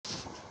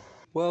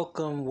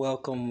Welcome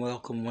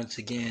once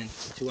again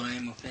to I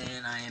Am a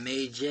Fan. I am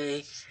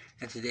AJ,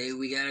 and today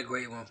we got a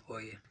great one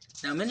for you.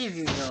 Now, many of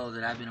you know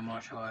that I've been a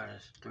martial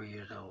artist 3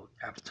 years old.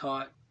 I've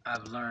taught,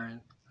 I've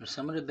learned from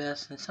some of the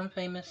best, and some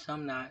famous,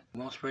 some not.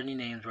 Won't spread any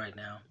names right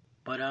now.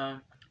 But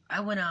I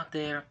went out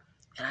there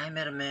and I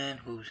met a man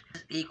who's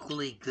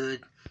equally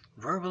good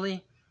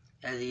verbally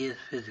as he is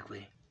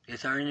physically.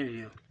 It's our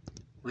interview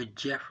with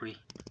Jeffrey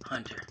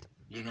Hunter.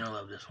 You're gonna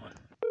love this one.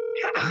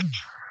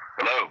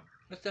 Hello.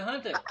 Mr.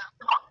 Hunter,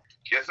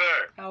 Yes,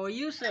 sir. how are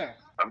you, sir?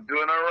 I'm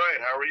doing all right.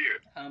 How are you?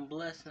 I'm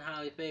blessed and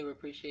highly favored.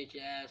 Appreciate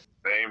you asking.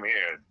 Same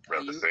here,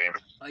 brother. Same.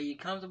 Are you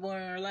comfortable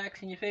and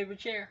relaxed in your favorite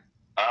chair?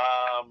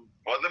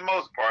 For the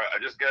most part, I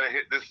just gotta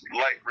hit this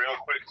light real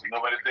quick so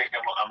nobody think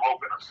I'm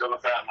open. I'm still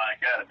inside my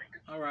academy.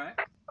 All right.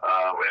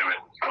 Wait a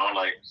minute. I'm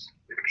like,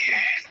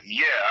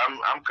 yeah,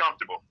 I'm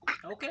comfortable.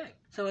 Okay.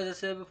 So as I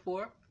said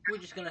before, we're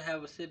just gonna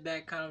have a sit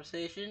back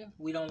conversation.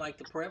 We don't like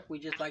to prep. We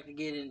just like to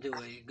get into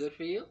it. Good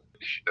for you?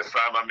 That's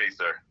fine by me,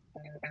 sir.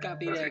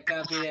 Copy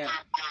that.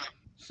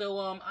 So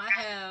I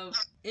have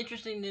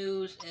interesting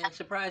news and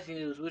surprising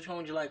news. Which one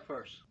would you like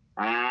first?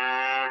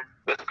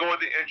 Let's go with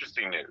the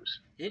interesting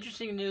news. The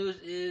interesting news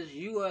is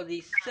you are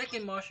the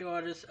second martial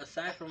artist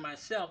aside from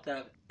myself that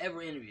I've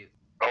ever interviewed.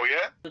 Oh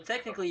yeah? So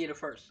technically you're the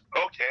first.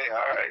 Okay,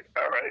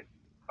 all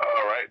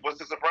right. What's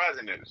the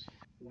surprising news?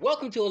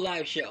 Welcome to a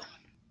live show.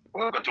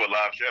 Welcome to a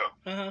live show.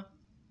 Uh-huh.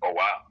 Oh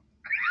wow.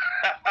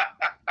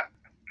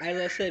 As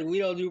I said, we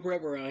don't do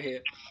prep around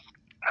here.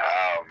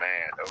 Oh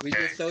man. Okay. We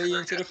just throw you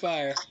into the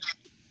fire.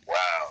 Wow.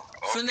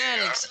 Okay.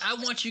 Fanatics, I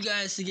want you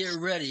guys to get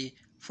ready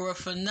for a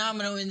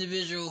phenomenal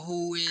individual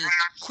who is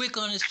quick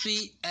on his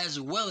feet as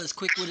well as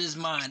quick with his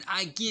mind.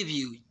 I give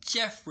you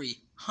Jeffrey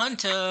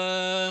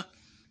Hunter.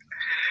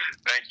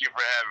 Thank you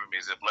for having me.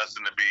 It's a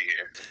blessing to be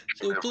here.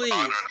 So please,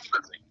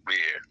 be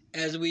here.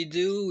 As we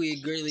do,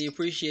 we greatly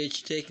appreciate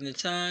you taking the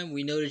time.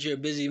 We know that you're a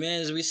busy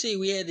man. As we see,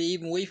 we had to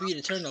even wait for you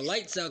to turn the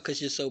lights out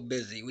because you're so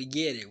busy. We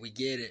get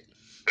it.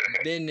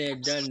 Been there,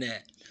 done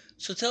that.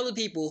 So tell the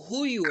people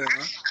who you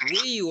are,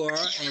 where you are,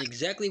 and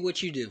exactly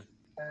what you do.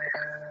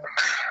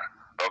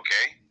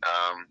 Okay.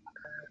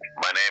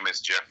 My name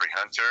is Jeffrey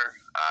Hunter.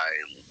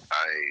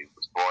 I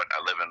was born.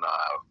 I live in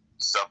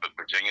Suffolk,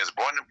 Virginia. I was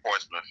born in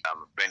Portsmouth.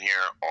 I've been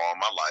here all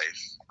my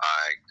life.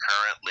 I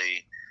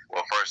currently,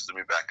 well, first let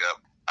me back up.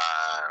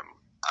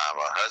 I'm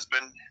a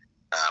husband.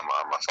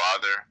 I'm a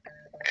father,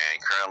 and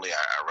currently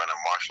I run a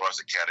martial arts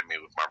academy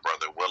with my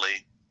brother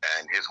Willie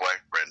and his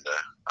wife Brenda.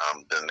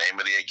 The name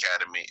of the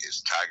academy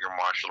is Tiger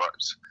Martial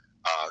Arts,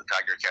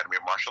 Tiger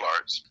Academy of Martial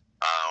Arts.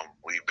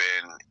 We've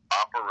been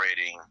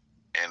operating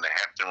in the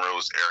Hampton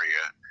Roads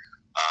area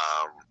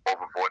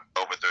over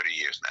 30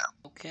 years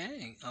now.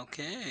 Okay.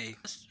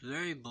 That's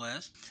very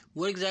blessed.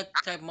 What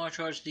exact type of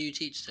martial arts do you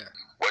teach, sir?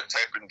 What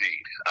type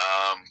indeed?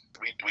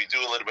 We do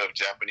a little bit of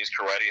Japanese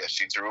karate,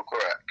 Shitoryu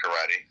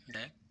karate.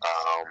 Okay.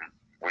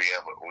 We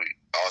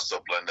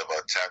also blend of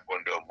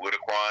Taekwondo and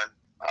Budokan.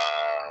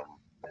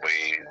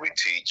 We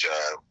teach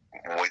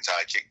Muay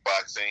Thai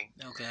kickboxing.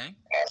 Okay.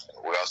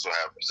 We also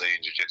have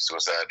Brazilian Jiu-Jitsu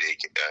inside the,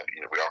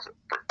 we offer,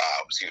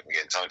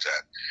 getting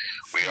tongue-tied.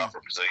 We offer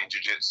Brazilian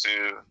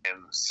Jiu-Jitsu and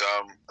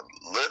some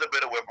little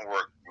bit of weapon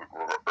work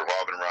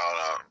revolving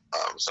around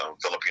some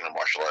Filipino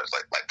martial arts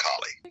like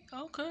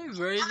Kali. Okay,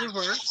 very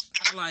diverse.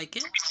 I like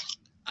it.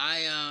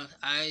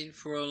 I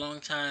for a long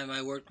time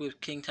I worked with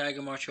King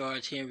Tiger Martial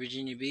Arts here in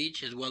Virginia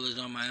Beach, as well as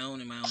on my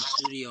own in my own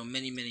studio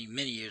many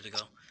years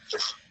ago.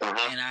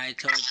 Mm-hmm. And I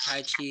taught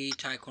Tai Chi,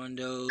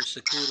 Taekwondo,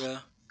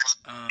 Sakura,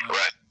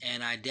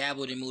 and I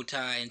dabbled in Muay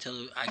Thai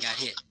until I got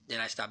hit. Then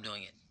I stopped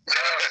doing it.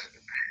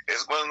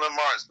 It's one of the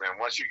marks, man.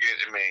 Once you get,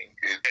 to me,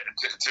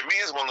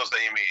 it's one of those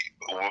things.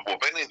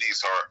 With any of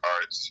these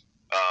arts,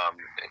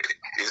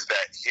 is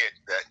that hit,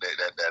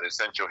 that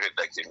essential hit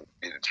that can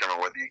determine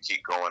whether you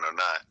keep going or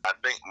not. I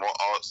think more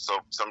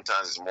also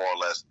sometimes it's more or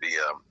less the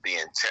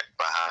intent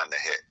behind the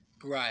hit.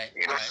 Right.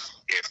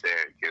 If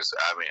there, because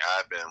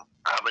I've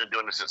been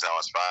doing this since I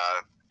was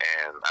 5,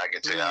 and I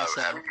can tell you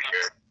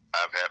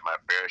I've had my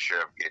fair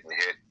share of getting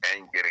hit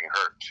and getting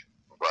hurt,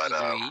 but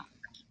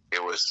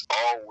it was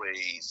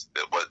always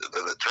the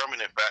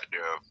determining factor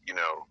of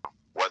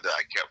whether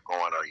I kept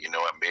going or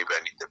maybe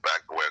I need to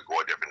back away or go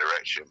a different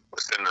direction.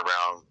 Was sitting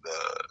around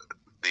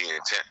the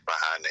intent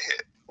behind the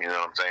hit. You know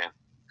what I'm saying?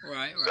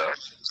 Right. So,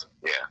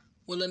 yeah.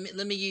 Well,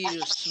 let me give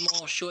you a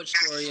small short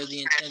story of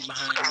the intent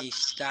behind me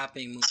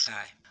stopping Muay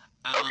Thai.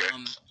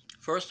 Okay.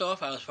 First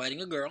off, I was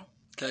fighting a girl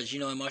because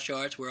in martial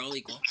arts we're all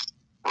equal.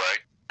 Right.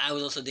 I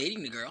was also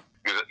dating the girl.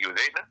 You were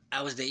dating her?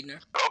 I was dating her.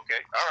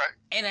 Okay. All right.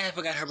 And I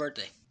forgot her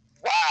birthday.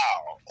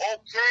 Wow.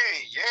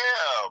 Okay.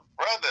 Yeah,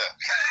 brother.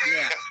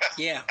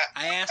 Yeah.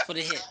 I asked for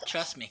the hit.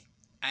 Trust me.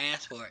 I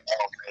asked for it.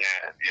 Oh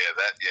man.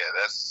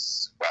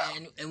 That's wow.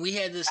 And we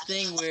had this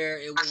thing where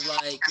it was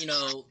like,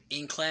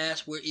 in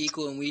class we're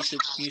equal, and we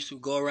used to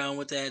go around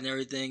with that and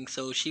everything.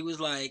 So she was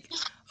like,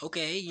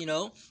 okay,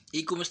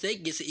 equal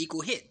mistake gets an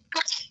equal hit.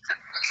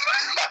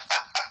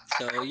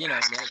 So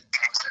that.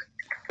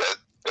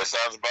 That's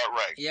sounds about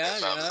right. Yeah,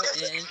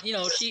 and you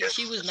know,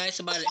 she was nice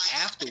about it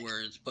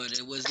afterwards, but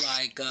it was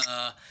like,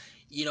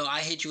 you know, I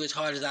hit you as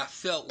hard as I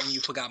felt when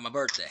you forgot my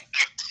birthday.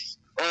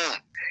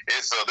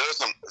 And so there was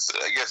some. So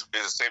I guess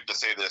it's safe to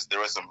say this. There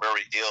was some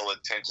very ill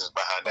intentions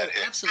behind that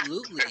hit.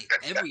 Absolutely,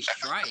 every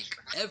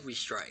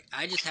strike.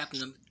 I just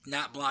happened to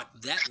not block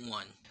that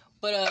one.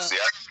 But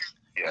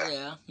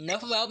yeah,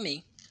 enough about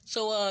me.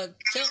 So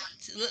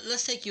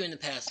let's take you in the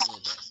past a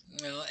little bit.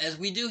 You know, as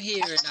we do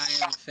here at I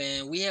Am a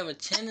Fan, we have a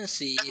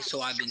tendency,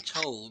 so I've been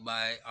told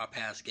by our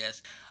past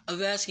guests,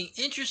 of asking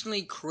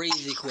interestingly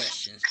crazy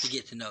questions to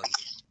get to know you.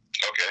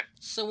 Okay.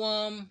 So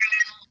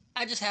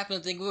I just happen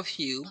to think of a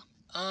few.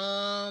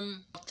 Off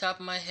the top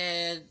of my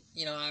head,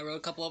 you know, I wrote a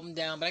couple of them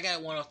down, but I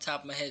got one off the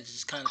top of my head that's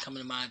just kind of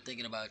coming to mind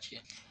thinking about you.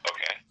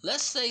 Okay.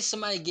 Let's say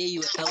somebody gave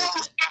you an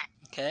elephant.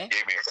 Okay.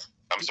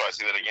 I'm sorry.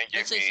 Say that again.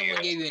 Let's say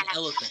someone gave you an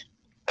elephant.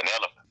 An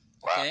elephant.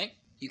 Wow. Okay.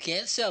 You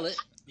can't sell it.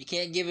 You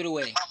can't give it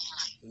away.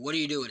 What do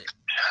you do with it?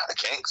 I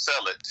can't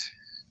sell it,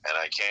 and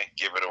I can't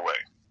give it away.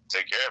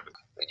 Take care of it.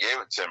 They gave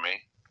it to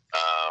me.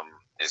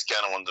 It's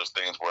kind of one of those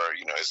things where,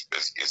 you know, it's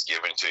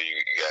given to you.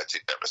 You got to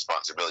take that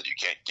responsibility. You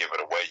can't give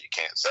it away. You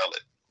can't sell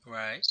it.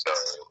 Right. So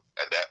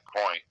at that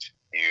point,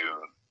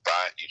 you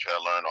try to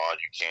learn all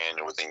you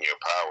can within your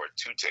power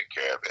to take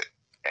care of it.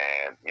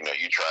 And you know, I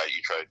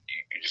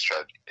just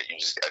got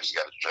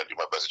to try to do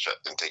my best to try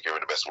and take care of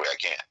it the best way I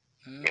can.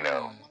 You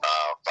know,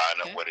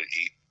 find out what to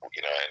eat.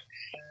 You know, and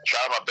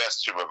try my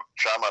best to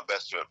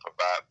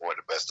provide for it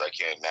the best I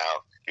can.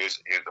 Now,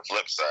 here's the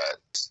flip side.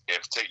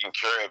 If taking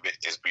care of it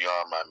is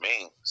beyond my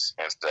means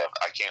and stuff,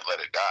 I can't let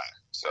it die.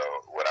 So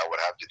what I would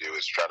have to do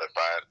is try to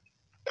find.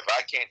 If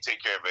I can't take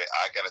care of it,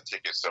 I got to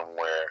take it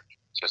somewhere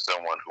to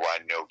someone who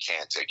I know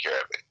can take care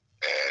of it.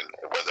 And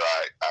whether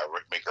I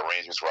make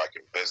arrangements where I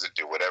can visit,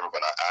 do whatever,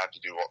 but I have to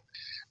do.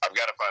 I've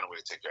got to find a way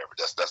to take care of it.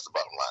 That's the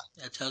bottom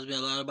line. That tells me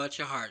a lot about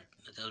your heart.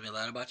 I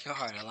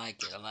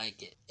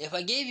like it. If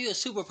I gave you a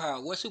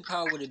superpower, what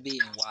superpower would it be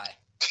and why?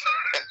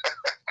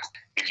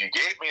 If you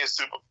gave me a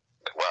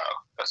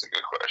wow, that's a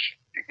good question.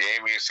 You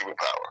gave me a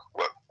superpower.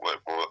 What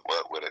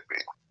would it be?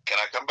 Can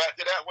I come back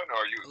to that one,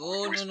 or you?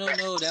 Oh,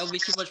 no. That would be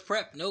too much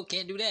prep. No,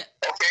 can't do that.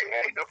 Okay,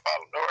 hey, no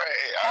problem. All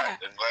right, all right.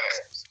 Then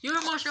let us. You're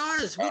a martial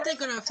artist. We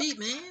think on our feet,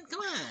 man.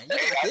 Come on. You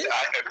Hey, got this.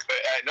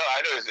 I know.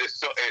 It's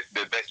so.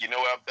 You know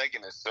what I'm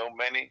thinking? There's so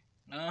many.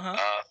 I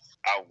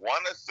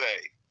want to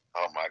say.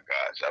 Oh my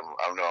gosh, I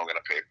know I'm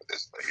gonna pay for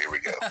this, but here we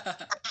go.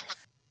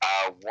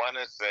 I want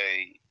to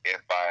say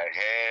if I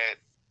had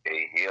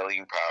a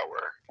healing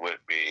power, would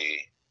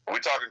be. We're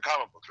talking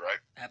comic books, right?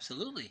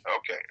 Absolutely.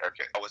 Okay.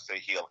 I would say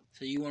healing.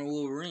 So you want to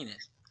Wolverine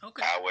it?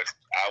 Okay. I would.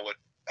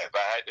 If I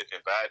had to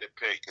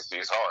pick,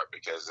 it's hard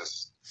because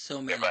it's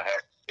so many.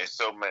 It's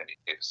so many.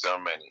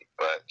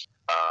 But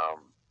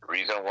the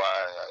reason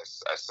why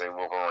I say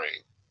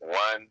Wolverine,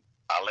 one,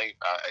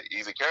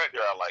 he's a character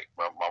I like.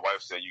 My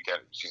wife said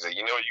she said,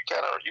 you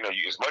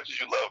as much as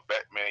you love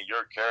Batman,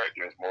 your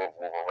character is more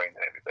Wolverine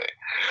than anything.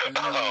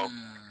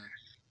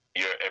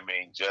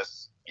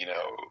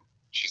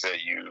 She said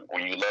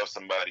when you love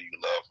somebody, you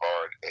love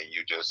hard, and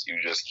you just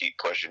keep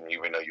pushing,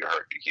 even though you're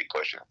hurt, you keep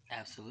pushing.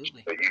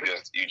 Absolutely. But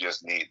you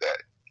just need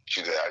that.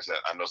 She said,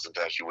 I know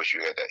sometimes you wish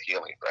you had that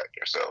healing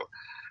factor. So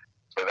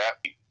for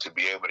that to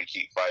be able to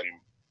keep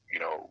fighting,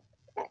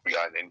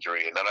 beyond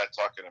injury, and I'm not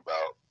talking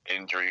about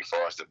injury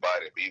far as the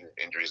body, but even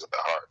injuries of the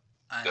heart.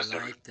 I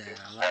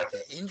like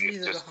that.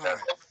 Injuries of the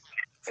heart.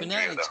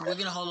 Fanatics, we're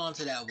going to hold on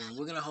to that one.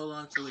 We're going to hold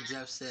on to what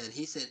Jeff said.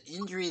 He said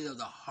injuries of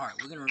the heart.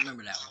 We're going to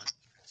remember that one.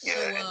 So,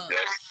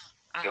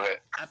 I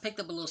picked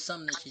up a little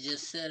something that you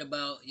just said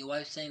about your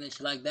wife saying that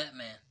you like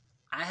Batman.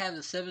 I have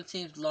the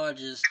 17th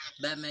largest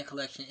Batman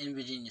collection in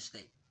Virginia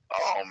State.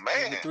 Oh,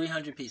 man. Over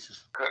 300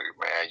 pieces. Good,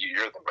 man.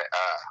 You're the man.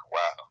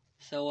 Wow.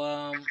 So,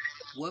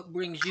 what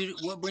brings you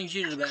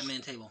to the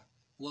Batman table?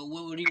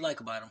 What do you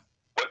like about him?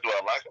 What do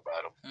I like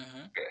about him?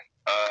 Mm-hmm. Okay.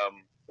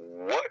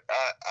 What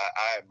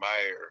I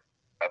admire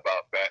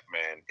about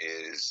Batman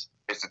is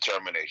his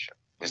determination.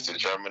 His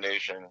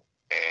determination,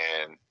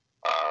 and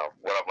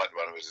what I like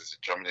about him is his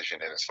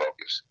determination and his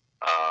focus.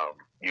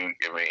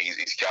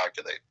 He's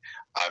calculated.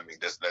 I mean,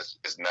 that's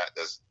not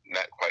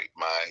quite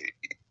my.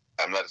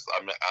 I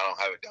don't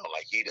have it down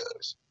like he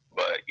does.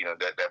 But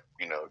that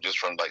just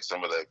from like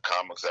some of the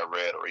comics I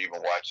read, or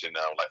even watching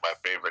now, like my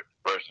favorite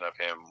version of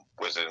him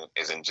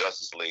is in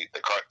Justice League,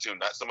 the cartoon,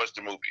 not so much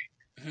the movie.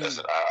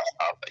 Mm-hmm.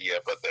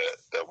 But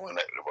the one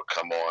that would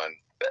come on,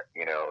 that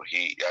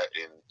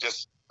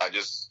I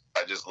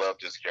just love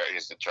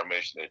his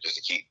determination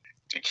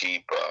to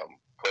keep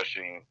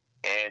pushing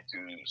and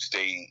to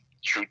stay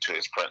true to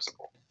his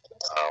principle.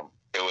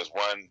 He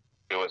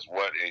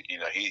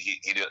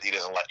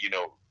doesn't like,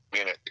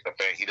 being a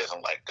fan, he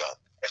doesn't like guns.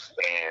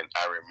 And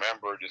I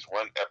remember this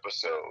one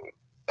episode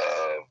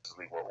of,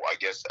 I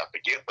guess I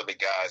forget what the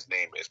guy's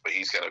name is, but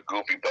he's kind of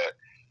goofy, but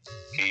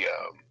he's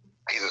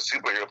a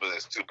superhero, but a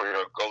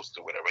superhero ghost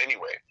or whatever.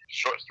 Anyway,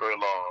 short story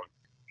long,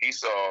 he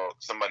saw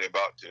somebody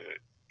about to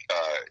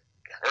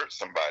hurt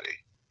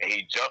somebody, and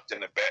he jumped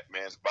into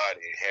Batman's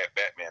body and had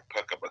Batman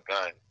pick up a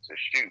gun to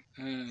shoot.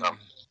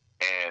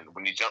 And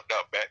when he jumped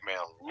out,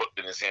 Batman looked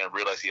in his hand,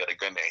 realized he had a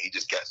gun there. He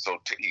just got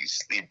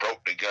he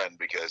broke the gun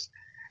because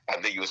I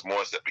think it was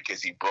more so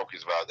because he broke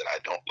his vow that I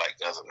don't like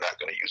guns. I'm not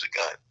going to use a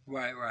gun.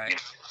 Right. You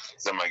know,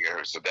 somebody get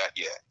hurt. So that,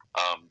 yeah.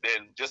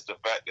 Then just the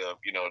fact of,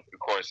 of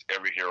course,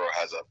 every hero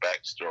has a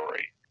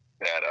backstory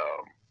that,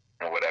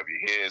 whatever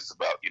he hears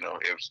about, it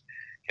was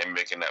him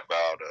making that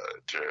vow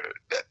to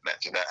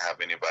not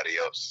have anybody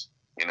else,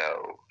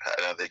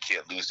 another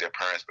kid lose their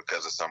parents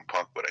because of some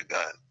punk with a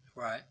gun.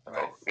 Right.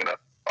 I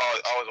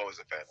was always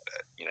a fan of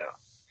that,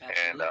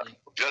 Absolutely.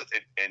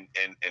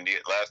 And the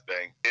last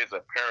thing, his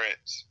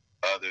appearance,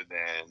 other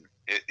than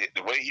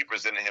the way he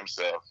presented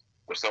himself,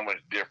 was so much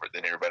different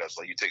than everybody else.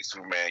 Like you take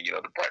Superman,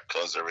 the bright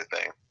colors,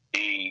 everything.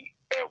 He,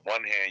 at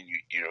one hand,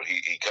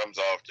 he comes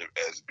off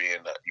as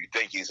being you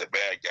think he's a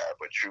bad guy,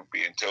 but truth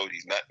being told,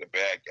 he's not the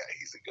bad guy.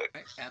 He's a good guy.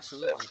 Right.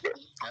 Absolutely.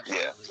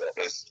 Yeah,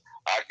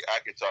 I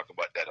could talk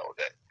about that all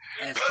day.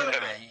 As can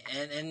I.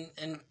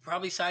 And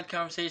probably side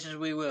conversations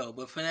we will.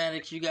 But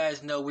Fanatics, you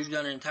guys know we've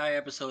done an entire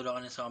episode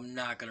on it, so I'm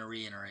not going to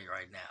reiterate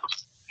right now.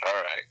 All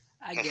right.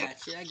 I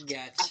got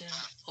you.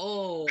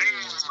 Oh,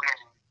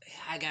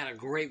 I got a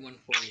great one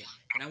for you.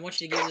 And I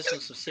want you to give this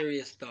one some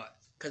serious thought.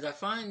 Because I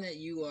find that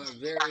you are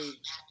very,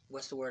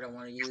 what's the word I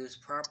want to use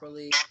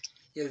properly?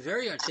 You're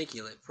very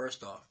articulate,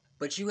 first off.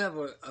 But you have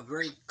a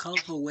very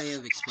colorful way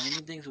of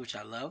explaining things, which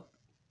I love.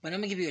 But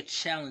I'm going to give you a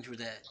challenge with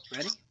that.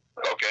 Ready?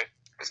 Okay,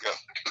 let's go.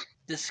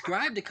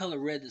 Describe the color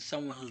red to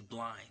someone who's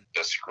blind.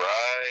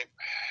 Describe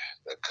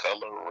the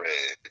color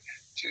red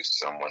to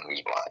someone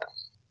who's blind.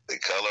 The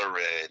color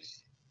red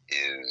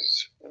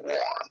is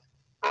warm,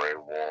 very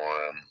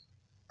warm.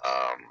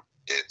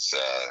 It's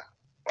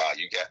wow,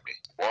 you got me.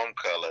 Warm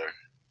color.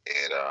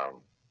 It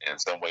in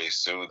some ways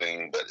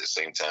soothing, but at the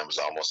same time, it's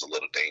almost a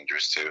little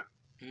dangerous too.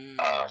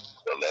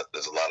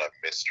 There's a lot of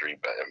mystery,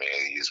 but I mean,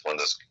 he's one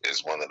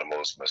of the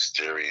most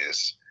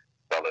mysterious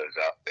colors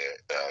out there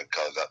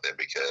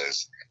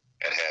because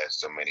it has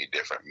so many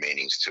different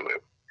meanings to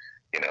it.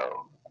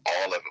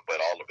 All of it,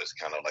 but all of it's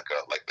kind of like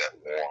that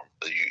warm.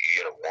 You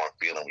get a warm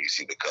feeling when you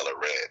see the color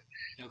red.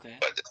 Okay.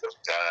 But at the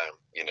same time,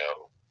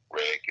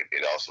 red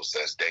it also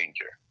says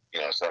danger.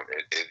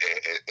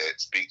 It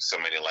speaks so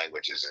many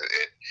languages.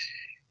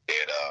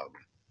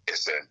 It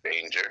says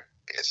danger.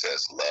 It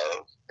says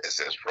love. It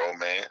says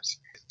romance.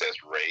 It says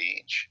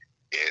rage.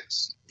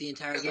 It's the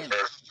entire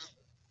gambit.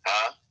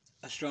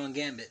 A strong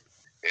gambit.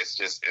 It's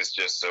just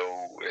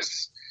so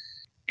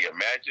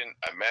imagine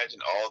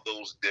all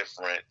those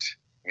different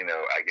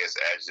I guess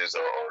adjectives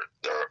or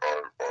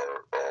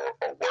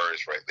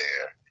words right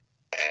there,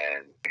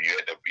 and you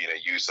had to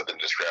use something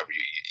to describe it.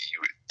 You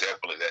would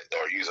definitely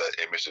or use an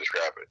image to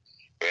describe it.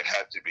 It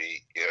had to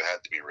be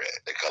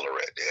red, the color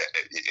red.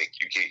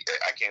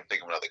 I can't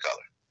think of another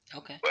color.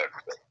 Okay. But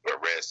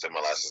red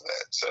symbolizes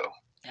that. So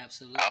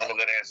absolutely. I don't know if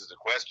that answers the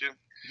question.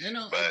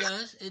 No,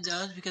 it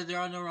does because there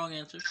are no wrong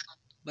answers.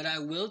 But I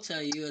will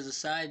tell you as a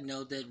side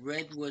note that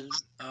red was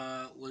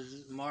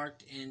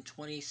marked in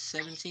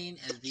 2017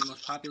 as the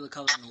most popular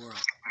color in the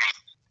world.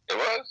 It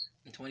was?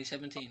 In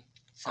 2017.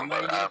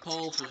 Somebody did a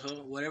poll for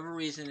whatever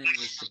reason, and it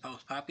was the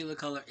most popular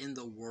color in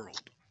the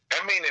world.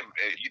 I mean,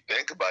 if you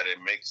think about it,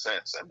 it makes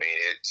sense. I mean,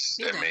 it's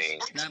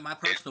not my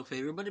personal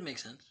favorite, but it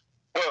makes sense.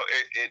 Well,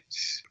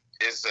 it's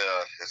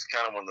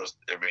kind of one of those.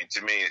 I mean,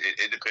 to me,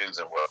 it depends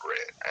on what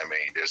red. I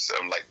mean, there's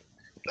some like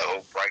the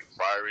whole bright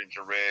fire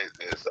engine red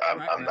is.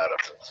 I'm not a.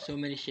 So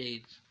many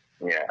shades.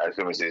 Yeah,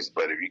 so many shades.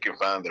 But if you can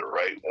find the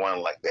right one,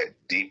 like that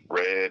deep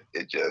red,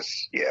 it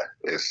just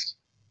it's.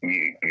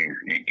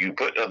 You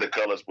put other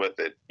colors with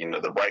it,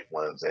 the right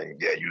ones,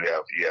 and you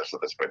have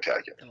something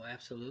spectacular. Oh,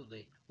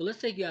 absolutely. Well, let's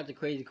take you out to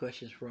crazy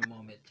questions for a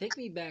moment. Take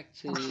me back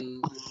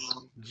to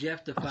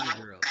Jeff the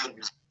 5-year-old.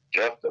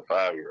 Jeff the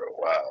 5-year-old.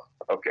 Wow.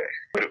 Okay.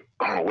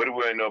 What do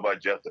we know about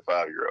Jeff the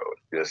 5-year-old?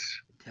 Just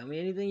tell me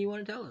anything you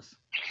want to tell us.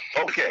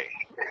 Okay.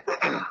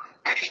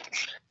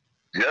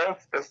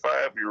 Jeff the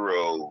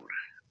 5-year-old,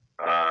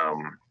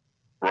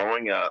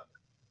 growing up,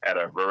 had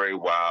a very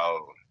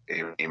wild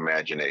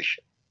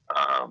imagination.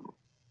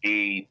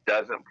 He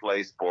doesn't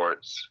play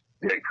sports,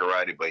 did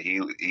karate, but he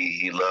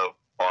loved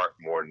art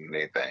more than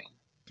anything.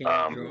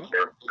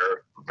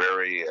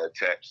 Very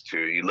attached to.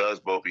 He loves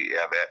both. He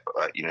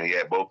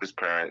had both his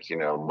parents,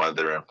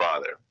 mother and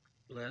father.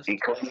 Bless.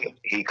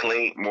 He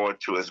cleaned more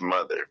to his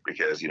mother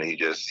because he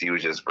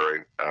was just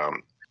very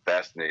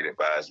fascinated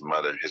by his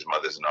mother. His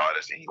mother's an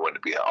artist, and he wanted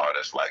to be an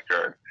artist like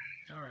her.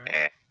 All right.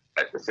 And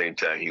at the same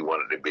time, he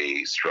wanted to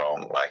be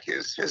strong like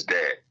his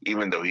dad,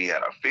 even though he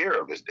had a fear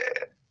of his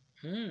dad.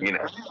 Had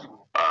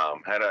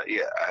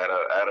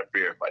a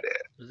fear of my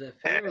dad. Was that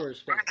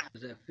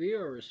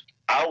fear or respect?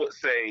 I would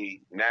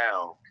say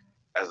now,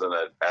 as an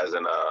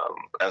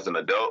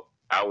adult,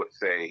 I would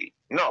say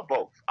no,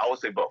 both. I would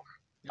say both.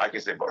 I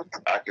can say both.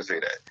 I can say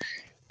that.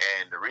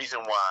 And the reason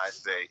why I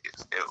say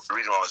the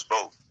reason why it was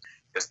both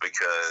is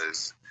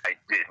because I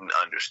didn't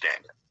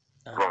understand it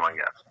growing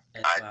up.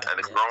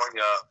 Growing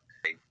up,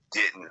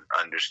 didn't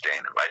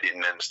understand him. I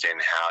didn't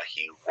understand how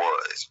he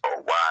was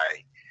or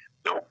why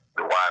the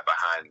why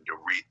behind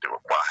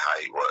how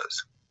he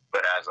was.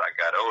 But as I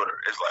got older,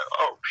 it's like,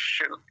 oh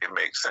shoot, it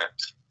makes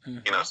sense.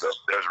 Mm-hmm. So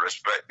there's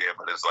respect there,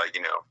 but it's like,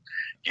 you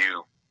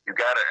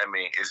gotta. I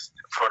mean, it's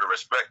for the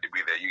respect to be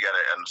there. You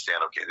gotta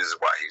understand. Okay, this is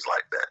why he's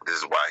like that. This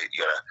is why you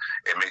gotta.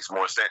 It makes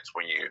more sense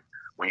when you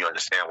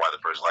understand why the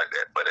person's like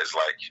that. But it's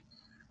like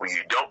when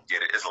you don't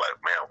get it, it's like,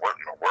 man, what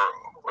in the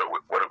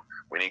world? What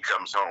when he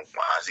comes home?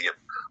 Why is he?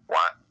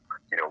 Why?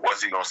 What's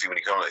he gonna see when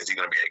he comes? Is he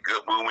gonna be in a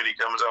good mood when he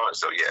comes on?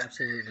 So yeah,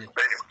 absolutely.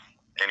 But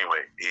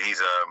anyway,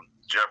 he's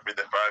Jeffrey,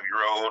 the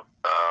 5-year-old.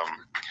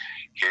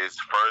 His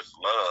first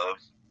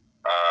love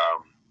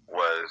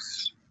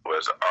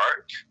was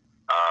art.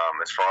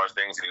 As far as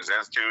things he was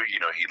into, he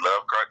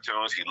loved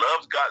cartoons. He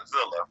loves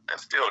Godzilla, and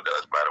still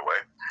does, by the way.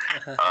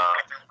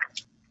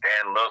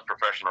 And loves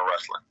professional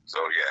wrestling. So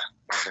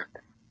yeah.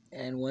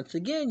 And once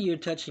again, you're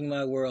touching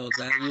my world.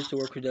 I used to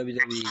work for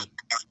WWE.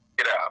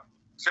 Get out.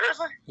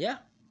 Seriously? Yeah.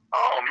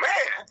 Oh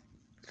man.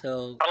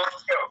 So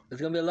Let's go. there's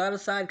gonna be a lot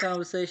of side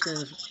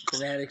conversations,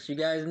 fanatics. You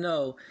guys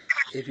know,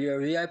 if you're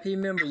a VIP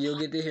member, you'll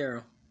get to hear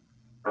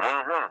them.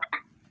 Mm-hmm.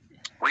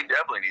 We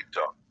definitely need to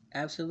talk.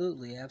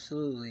 Absolutely,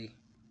 absolutely.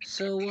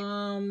 So,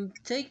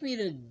 take me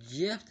to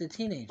Jeff the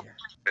teenager.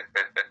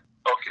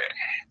 Okay.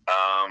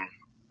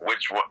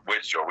 Which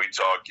are we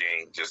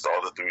talking? Just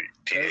all the 3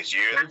 teenage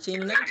years? 13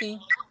 to 19.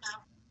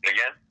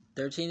 Again?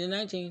 13 to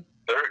 19.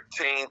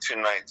 13 to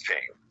 19.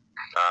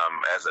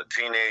 As a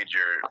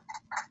teenager,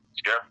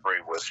 Jeffrey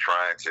I was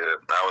trying to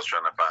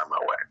find my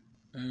way.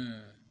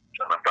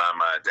 Trying to find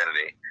my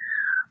identity.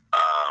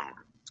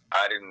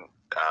 I didn't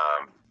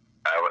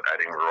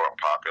grow up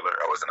popular.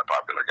 I wasn't a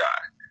popular guy.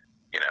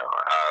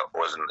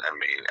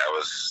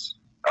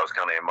 I was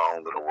kind of in my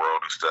own little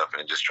world and stuff,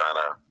 and just trying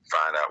to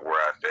find out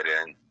where I fit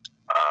in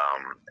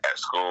at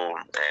school,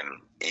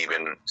 and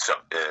even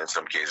in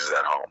some cases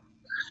at home.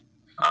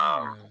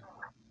 I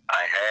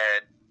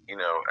had,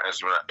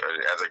 as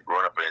I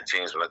grew up in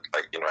teens, like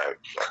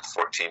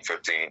 14,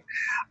 15,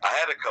 I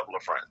had a couple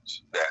of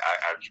friends that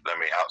I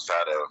mean,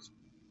 outside of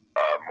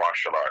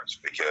martial arts,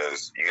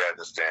 because you got to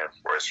understand,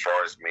 for as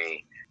far as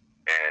me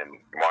and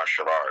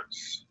martial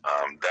arts,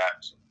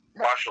 that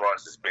martial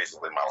arts is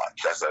basically my life.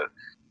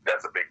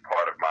 That's a big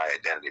part of my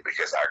identity,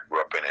 because I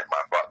grew up in it.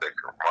 My father,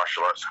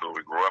 martial arts school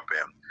we grew up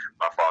in,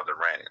 my father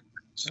ran it.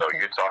 So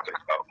You're talking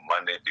about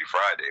Monday through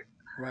Friday.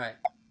 Right.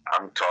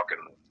 I'm talking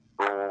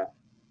school,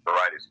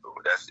 variety school.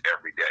 That's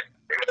every day.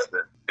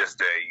 This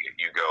day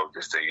you go,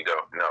 this day you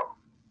don't. No,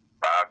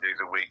 5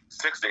 days a week,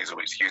 6 days a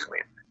week. Excuse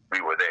me.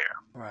 We were there.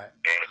 Right.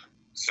 And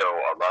so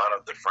a lot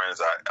of the friends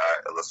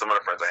some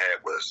of the friends I had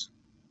was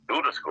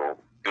through the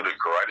school, through the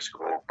karate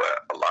school,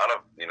 but a lot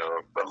of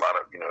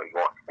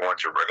going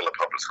to regular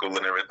public school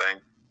and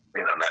everything,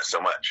 not so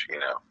much,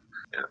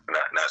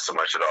 not so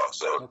much at all.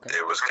 So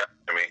It was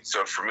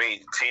so for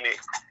me, teenage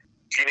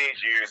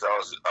years, I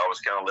was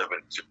kind of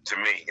living, to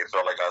me, it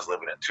felt like I was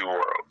living in 2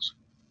 worlds.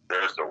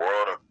 There's the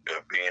world of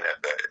being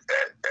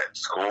at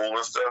school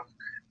and stuff.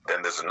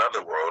 Then there's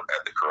another world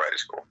at the karate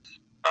school.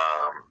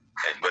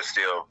 But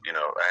still,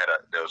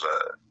 there was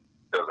a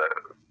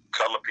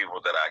couple of people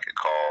that I could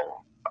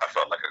call. I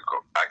felt like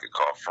I could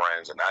call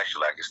friends, and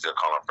actually I can still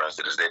call them friends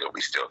to this day, that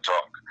we still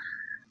talk.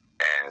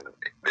 And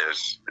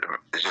there's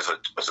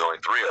only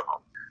 3 of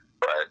them.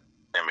 But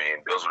I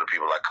mean, those were the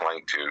people I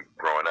clung to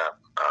growing up.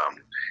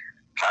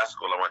 High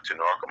school, I went to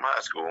Norcom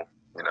High School.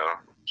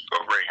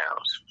 Go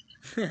Greyhounds.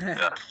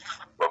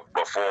 But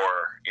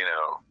before,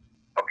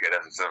 okay,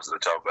 that's a sense of the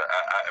talk. But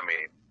I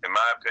mean, in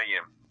my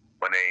opinion,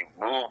 when they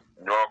moved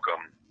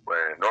Norcom,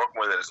 when Norcom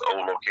was at its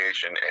old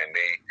location, and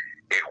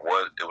it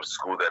was the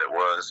school that it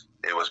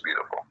was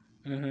beautiful.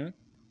 Mm-hmm.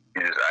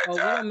 We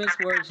don't mince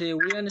words here.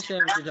 We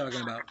understand what you're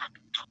talking about.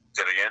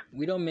 Say it again?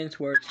 We don't mince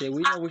words here.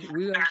 We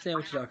understand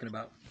what you're talking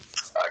about.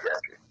 I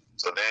got you.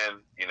 So then,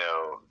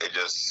 it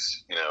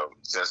just,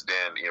 since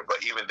then,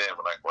 but even then,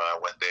 when I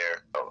went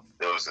there,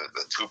 there was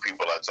the 2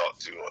 people I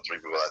talked to, or 3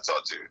 people I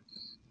talked to.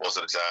 Most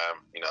of the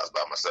time, I was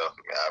by myself.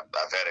 I mean,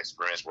 I've had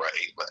experience where I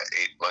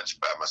ate lunch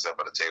by myself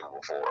at a table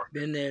before.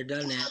 Been there,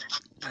 done that.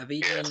 I've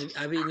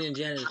eaten in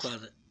Janet's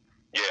closet.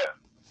 Yeah,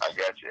 I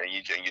got you. And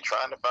you're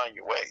trying to find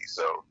your way.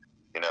 So,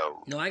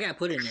 No, I got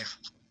put in there.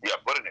 Yeah,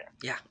 put in there.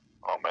 Yeah.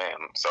 Oh man,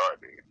 I'm sorry,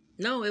 dude.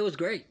 No, it was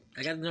great.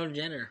 I got to know the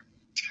janitor.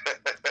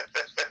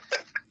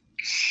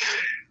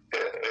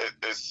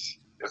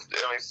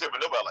 But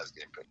nobody likes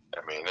getting picked.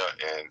 I mean,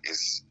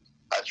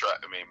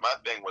 my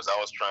thing was, I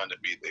was trying to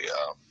be the,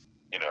 I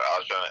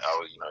was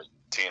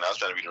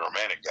trying to be the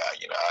romantic guy.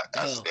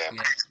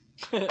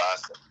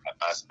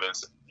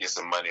 Get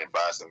some money and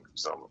buy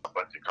a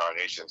bunch of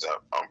carnations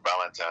on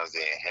Valentine's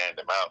Day and hand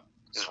them out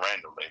just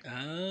randomly.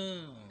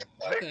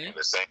 Oh, okay.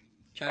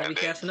 Trying to be then,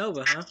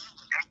 Casanova, huh?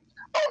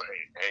 Oh,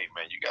 hey,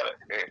 man, you gotta.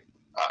 Hey,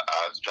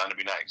 I was trying to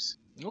be nice.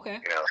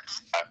 Okay.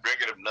 I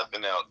figured if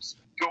nothing else,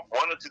 1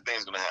 or 2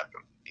 things gonna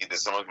happen. Either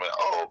someone's gonna be like,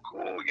 oh,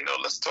 cool,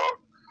 let's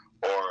talk,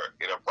 or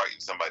it'll brighten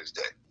somebody's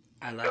day.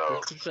 I like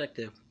this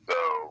perspective.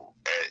 So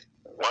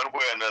one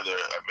way or another,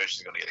 a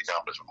mission is going to get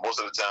accomplished. But most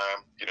of the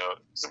time, you know,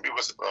 some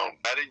people say,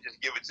 I didn't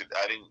just give it to,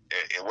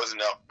 it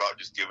wasn't about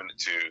just giving it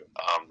to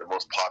the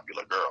most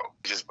popular girl.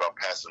 It's just about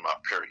passing them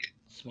out, period.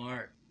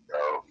 Smart.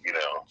 So, you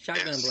know.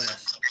 Shotgun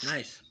blast.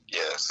 Nice.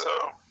 Yeah, so,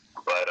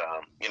 but,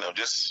 you know,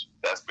 just,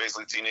 that's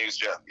basically teenage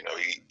Jeff. You know,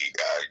 he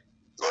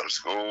go to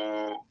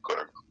school, go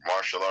to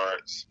martial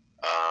arts.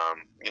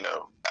 You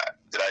know,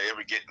 did I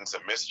ever get into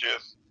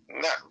mischief?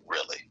 Not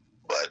really,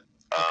 but.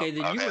 Okay,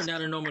 then you were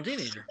not a normal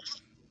teenager.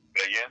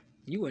 Again?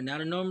 You were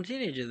not a normal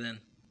teenager then.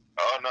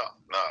 Oh no.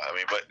 I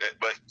mean,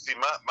 but see,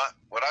 my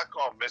what I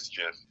call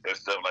mischief is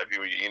stuff like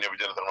people, you never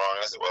did anything wrong.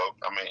 I said, well,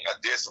 I mean, I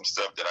did some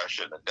stuff that I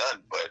shouldn't have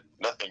done, but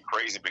nothing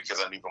crazy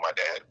because I knew who my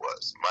dad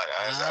was.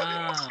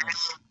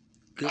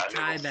 Good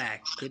tie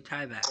back.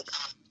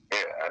 Yeah,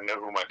 I knew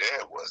who my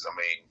dad was. I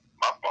mean,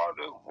 my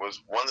father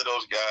was one of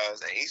those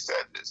guys, and he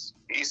said this.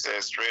 He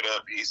said straight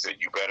up, he said,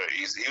 you better,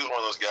 he was one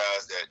of those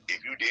guys that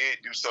if you did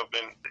do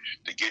something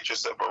to get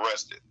yourself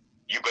arrested,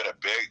 you better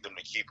beg them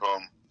to keep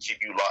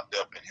you locked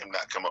up and him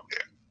not come up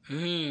there.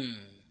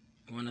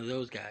 One of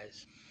those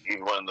guys.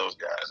 He's one of those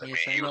guys. Yes,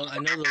 I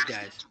know those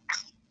guys.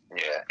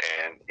 Yeah,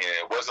 and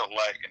it wasn't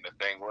like, and the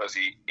thing was,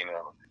 he, you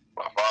know,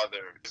 my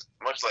father,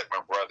 much like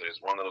my brother, is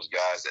one of those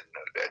guys that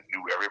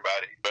knew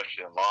everybody,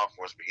 especially in law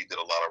enforcement. He did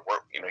a lot of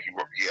work. You know, he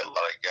had a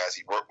lot of guys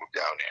he worked with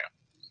down there.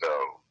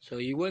 So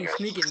you wasn't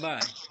sneaking by.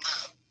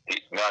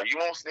 No, you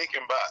won't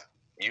sneaking by.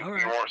 You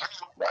weren't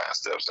sneaking by and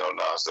stuff. So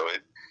no,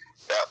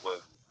 that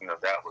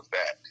was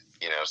that.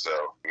 You know,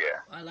 so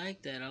yeah. I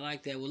like that.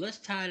 Well, let's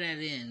tie that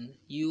in.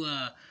 You,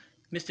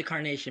 Mr.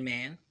 Carnation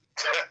Man,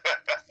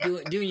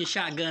 doing your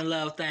shotgun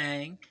love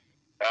thing.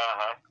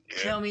 Yeah.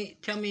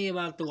 Tell me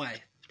about the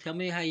wife. Tell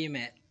me how you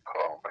met.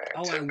 Oh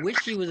man. I wish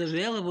she was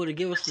available to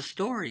give us the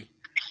story.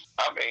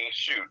 I mean,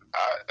 shoot,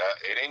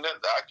 it ain't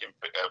nothing. I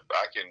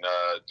can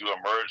do a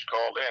merge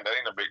call in. That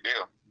ain't a big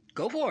deal.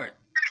 Go for it.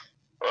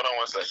 Hold on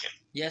one second.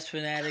 Yes,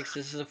 fanatics,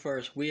 this is the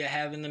first. We are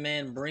having the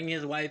man bring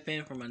his wife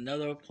in from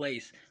another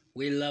place.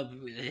 We love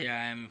it here.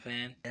 I am a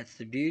fan. That's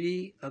the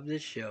beauty of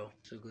this show.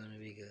 So going to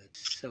be good.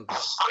 So good.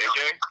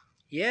 AJ?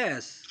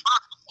 Yes.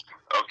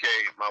 Okay,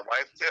 my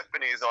wife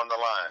Tiffany is on the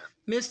line.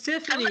 Miss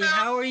Tiffany,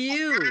 how are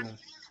you?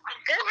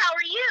 Good, how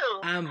are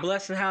you? I'm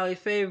blessed and highly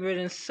favored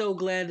and so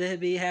glad to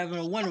be having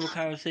a wonderful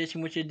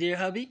conversation with your dear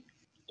hubby.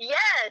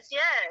 Yes.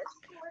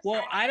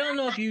 Well, I don't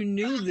know if you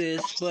knew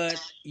this, but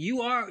you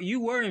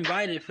were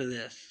invited for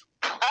this.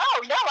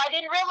 Oh, no, I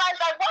didn't realize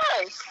I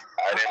was.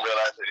 I didn't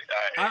realize it.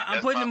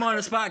 I'm putting him on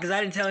the spot because I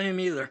didn't tell him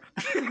either.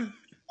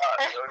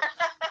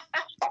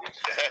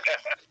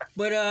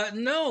 But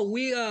no,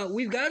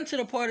 we've gotten to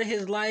the part of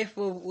his life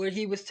where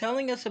he was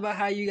telling us about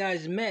how you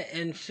guys met,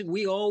 and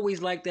we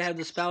always like to have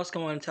the spouse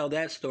come on and tell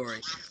that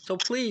story. So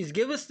please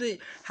give us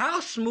how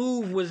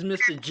smooth was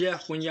Mr.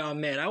 Jeff when y'all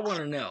met? I want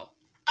to know.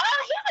 He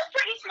was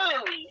pretty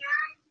smooth.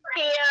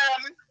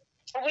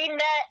 We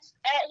met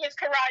at his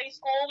karate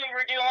school. We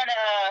were doing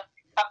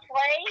a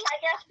play, I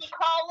guess we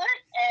call it,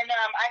 and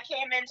I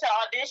came in to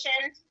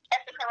audition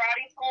at the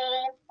karate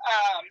school,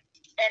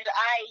 and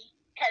I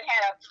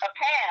had a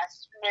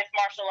past with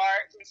martial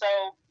arts, and so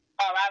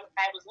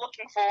I was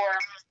looking for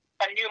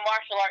a new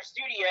martial arts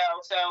studio,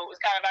 so it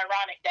was kind of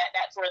ironic that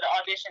that's where the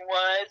audition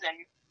was, and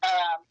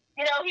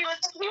you know, he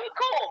was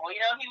cool.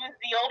 You know, he was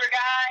the older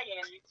guy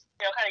and,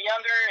 you know, kind of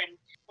younger, and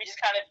we just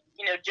kind of,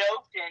 you know,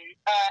 joked, and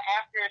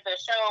after the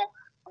show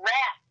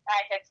wrapped,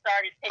 I had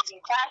started taking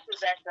classes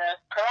at the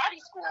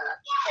karate school,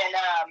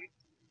 and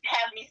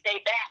had me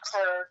stay back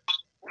for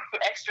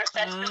extra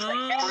sessions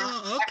like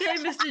that. Okay,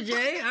 Mr.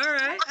 J. All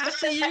right. I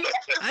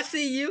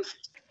see you.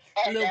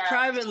 And, little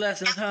private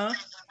lessons, huh?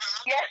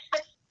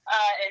 Yeah.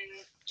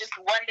 And just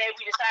one day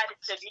we decided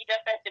to meet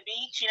up at the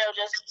beach, you know,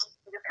 just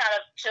kind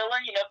of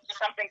chilling, you know, just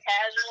something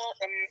casual.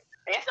 And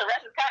I guess the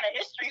rest is kind of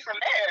history from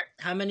there.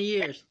 How many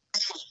years?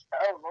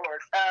 Oh, Lord.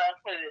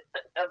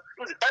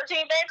 Was it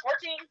 13, babe?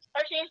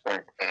 14?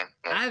 13?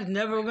 I've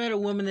never met a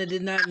woman that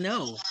did not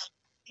know.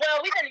 Well,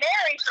 we've been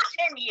married for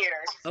 10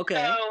 years.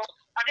 Okay. So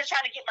I'm just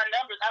trying to get my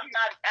numbers.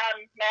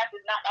 Math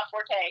is not my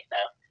forte, so.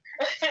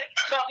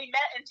 But we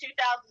met in 2007.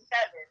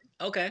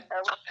 Okay.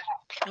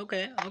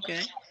 Okay.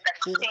 14,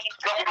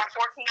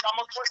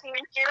 almost 14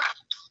 years.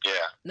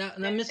 Yeah.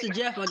 Now, Mr.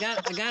 Jeff, I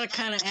gotta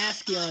kind of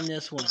ask you on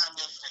this one.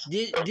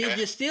 Did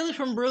you steal it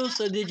from Bruce,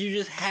 or did you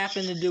just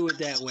happen to do it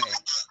that way?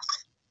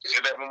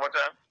 Say that one more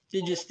time.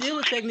 Did you steal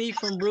a technique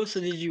from Bruce,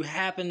 or did you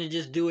happen to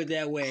just do it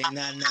that way and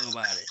not know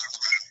about it?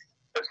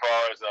 As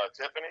far as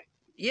Tiffany?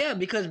 Yeah,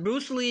 because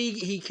Bruce Lee,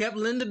 he kept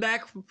Linda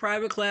back for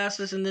private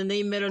classes, and then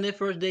they met on their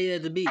first date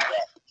at the beach.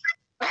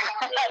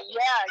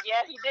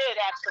 Yeah, he did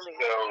actually.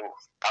 So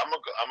I'm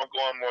gonna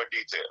go in more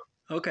detail.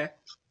 Okay.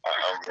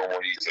 I'm going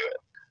more detail.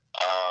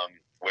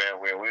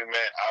 When we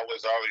met, I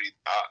was already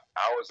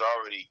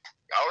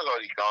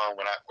gone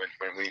when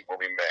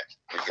we met,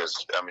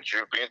 because I mean,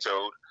 truth being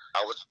told,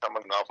 I was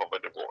coming off of a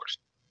divorce.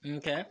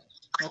 Okay.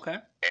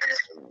 And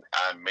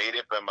I made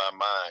up in my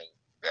mind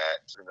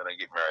that I'm gonna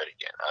get married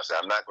again. I said,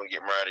 I'm not gonna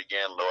get married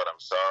again, Lord. I'm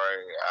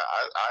sorry.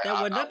 That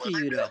wasn't up to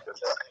you, though.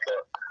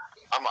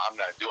 I'm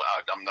not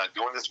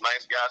doing this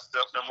nice guy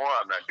stuff no more.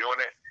 I'm not doing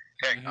it.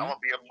 Heck, I'm gonna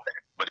be a man.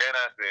 But then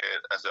I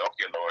said,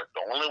 okay, Lord,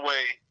 the only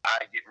way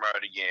I get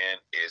married again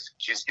is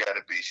she's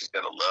gotta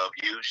love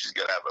you. She's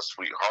gotta have a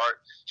sweet heart.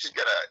 She's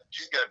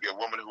gotta be a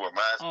woman who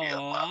reminds me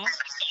of my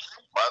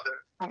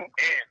mother, and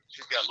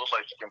she's gotta look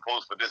like she can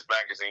pose for this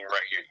magazine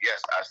right here.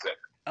 Yes, I said it.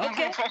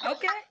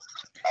 Okay.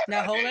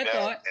 Now hold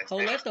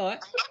that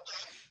thought.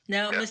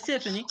 Now, Miss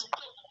Tiffany,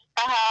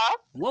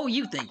 what were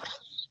you thinking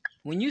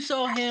when you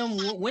saw him?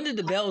 When did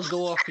the bells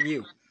go off for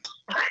you?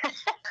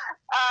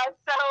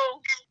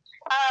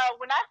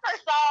 When I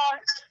first saw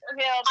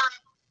him,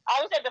 I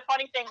would say the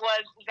funny thing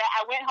was that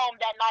I went home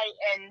that night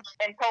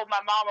and told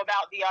my mom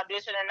about the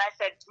audition, and I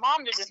said,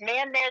 Mom, there's this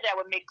man there that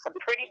would make some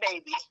pretty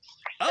babies.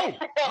 Oh,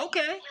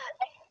 okay.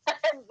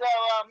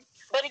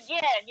 But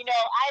again, I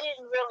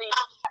didn't really,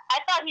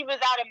 I thought he was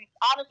out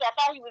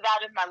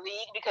of my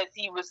league because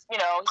he was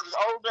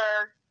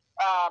older.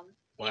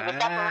 He was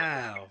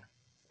separated.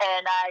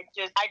 And I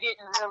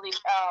didn't really,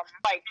 I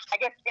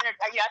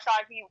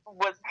thought he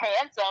was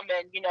handsome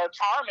and,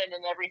 charming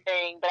and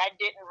everything, but I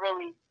didn't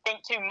really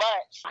think too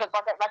much. Because,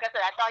 like I said,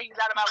 I thought he was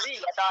out of my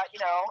league. I thought,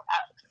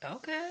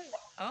 Okay.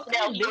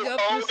 Big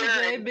ups, Mr.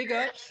 J. Big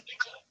ups.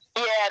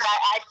 Yeah, and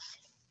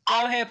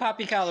Go ahead, pop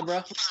your collar,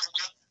 bro.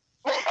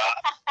 Hey,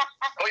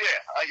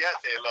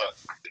 look,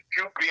 the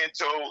truth being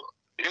told,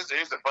 here's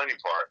the funny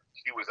part.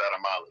 He was out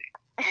of my league.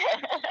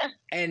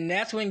 And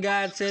that's when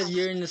God said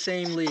you're in the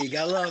same league.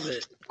 I love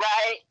it.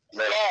 Right?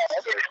 Yeah.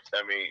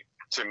 I mean,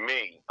 to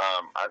me,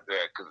 I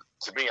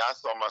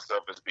saw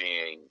myself as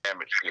being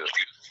amateur.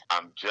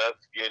 I'm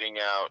just getting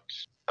out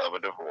of a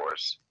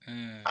divorce.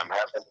 I'm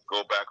having to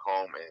go back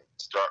home and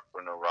start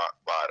from the rock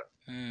bottom.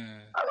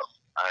 And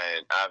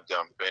I've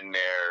been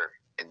there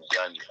and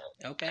done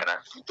that. Okay. And I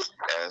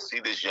see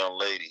this young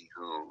lady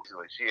who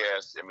she's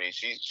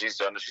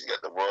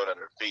got the world at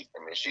her feet. I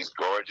mean, she's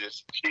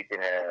gorgeous. She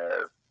could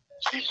have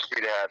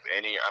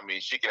anybody.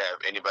 She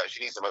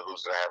needs somebody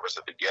who's gonna have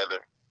herself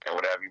together and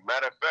whatever.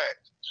 Matter of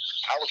fact,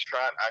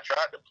 I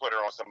tried to put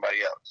her on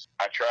somebody else.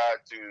 I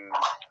tried to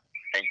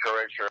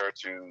encourage her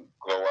to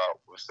go out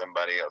with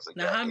somebody else.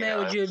 Now, how mad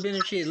would you have been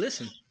if she had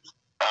listened?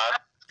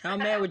 How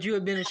mad would you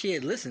have been if she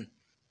had listened?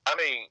 I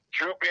mean,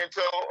 truth being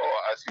told,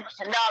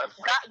 no,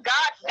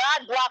 God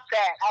blocked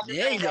that.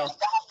 There you go. God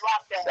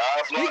blocked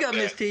that. Speak up,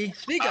 Miss T.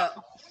 Speak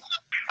up.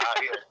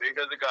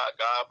 Because of God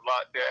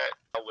blocked that,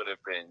 I would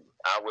have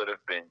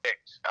been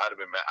ticked. I'd have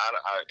been mad.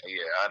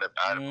 I'd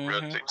have been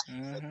real ticked.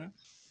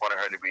 Wanted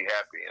her to be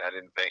happy, and I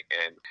didn't think.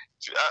 And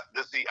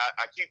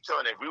I keep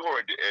telling her,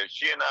 if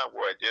she and I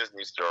were a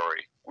Disney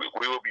story, we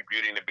would be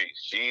Beauty and the Beast.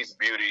 She's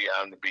Beauty,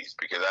 I'm the Beast,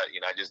 because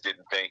I just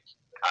didn't think.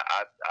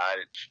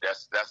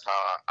 That's how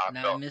I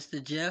now, felt. Now,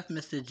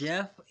 Mr.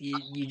 Jeff,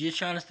 you just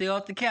trying to stay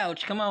off the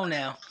couch. Come on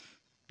now.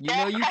 You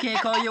know you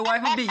can't call your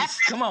wife a beast.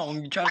 Come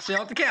on, you trying to stay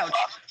off the couch.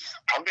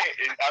 I mean,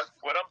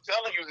 what I'm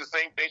telling you is the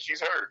same thing she's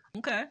heard.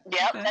 Okay.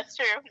 Yep, okay. That's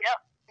true.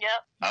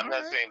 Yep. I'm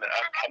not saying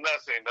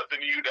nothing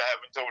to you that I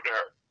haven't told to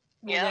her.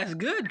 Well, that's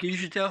good, because you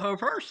should tell her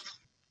first.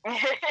 Yeah. I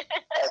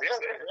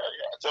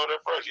told her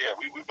first. Yeah,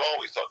 we've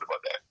always talked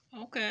about that.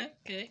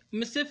 Okay.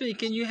 Miss Tiffany,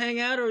 can you hang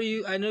out, or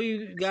I know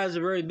you guys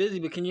are very busy,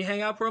 but can you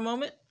hang out for a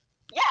moment?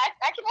 Yeah,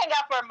 I can hang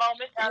out for a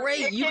moment.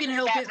 Great, you can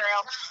help him.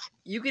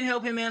 You can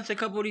help him answer a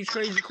couple of these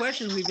crazy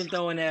questions we've been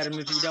throwing at him,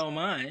 if you don't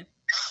mind.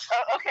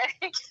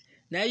 Okay.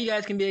 Now you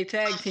guys can be a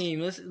tag team.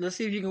 Let's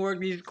see if you can work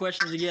these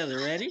questions together.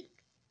 Ready?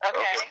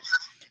 Okay.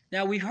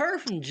 Now we've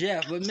heard from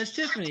Jeff, but Miss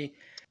Tiffany,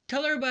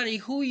 tell everybody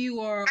who you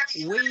are,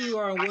 where you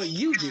are, and what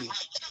you do.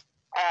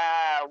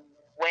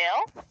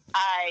 Well,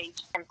 I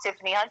am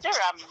Tiffany Hunter.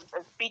 I'm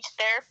a speech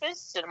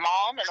therapist, and a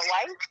mom, and a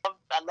wife.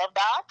 I love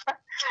God.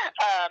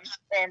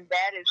 And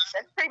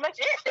that's pretty much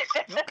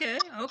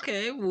it.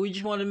 Okay. Well, we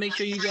just wanted to make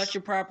sure you got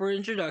your proper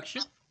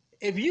introduction.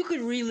 If you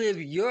could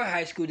relive your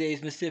high school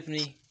days, Miss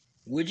Tiffany,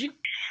 would you?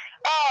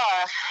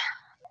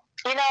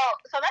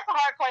 So that's a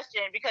hard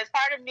question, because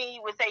part of me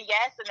would say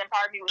yes, and then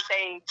part of me would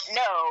say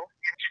no.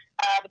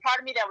 The part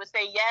of me that would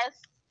say yes,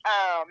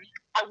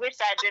 I wish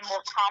I had been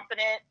more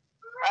confident.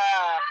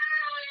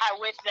 I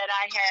wish that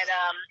I had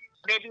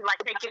maybe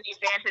taken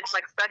advantage,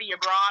 study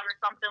abroad or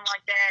something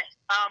like that.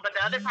 But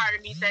the other part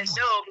of me says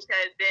no,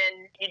 because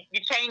then you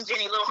change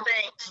any little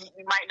thing,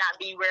 you might not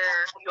be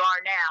where you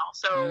are now.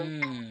 So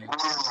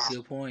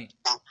good point.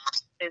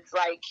 It's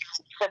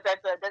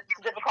that's a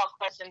difficult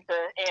question to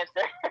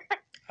answer.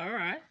 All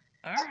right.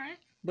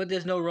 But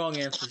there's no wrong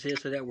answers here,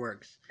 so that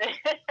works.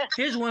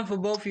 Here's one for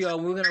both of y'all.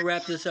 We're going to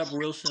wrap this up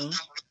real soon.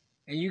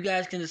 And you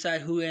guys can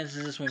decide who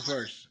answers this one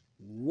first.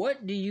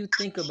 What do you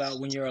think about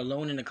when you're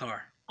alone in the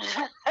car? So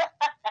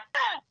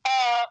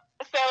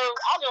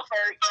I'll go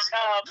first.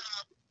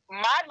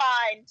 My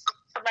mind,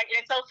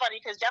 it's so funny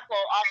because Jeff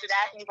will often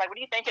ask me, what are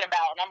you thinking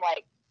about? And I'm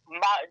like,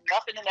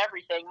 nothing and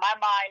everything. My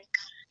mind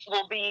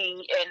will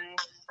be in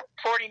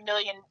 40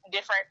 million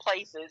different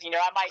places.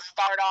 I might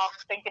start off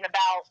thinking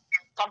about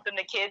something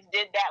the kids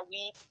did that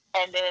week,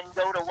 and then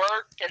go to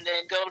work, and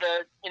then go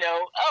to,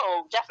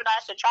 Jeff and I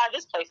should try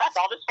this place. I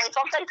saw this place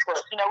on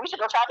Facebook. You know, we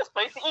should go try this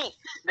place to eat.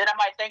 Then I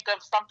might think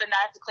of something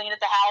I have to clean at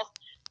the house.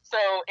 So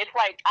it's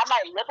like I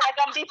might look like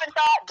I'm deep in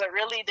thought, but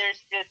really there's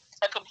just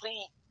a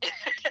complete. It's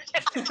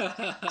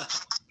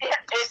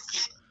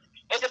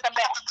just a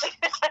mess.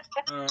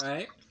 All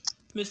right,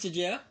 Mr.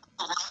 Jeff.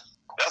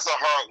 That's a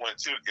hard one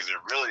too, because it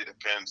really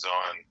depends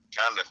on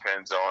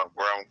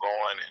where I'm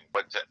going and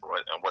what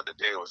the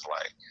day was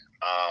like.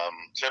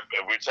 If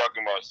we're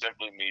talking about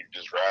simply me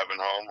just driving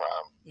home,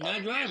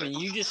 not driving.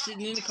 You just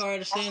sitting in the car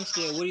at a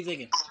standstill. What are you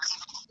thinking?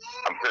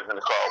 I'm sitting in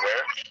the car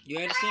where?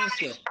 You're at a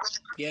standstill.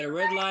 You're at a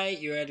red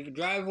light. You're at a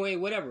driveway,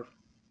 whatever.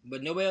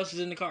 But nobody else is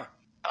in the car.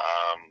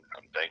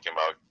 I'm thinking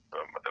about.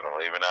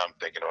 Even now, I'm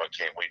thinking, I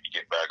can't wait to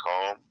get back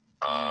home.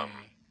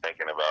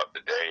 Thinking about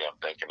the day. I'm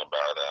thinking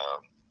about.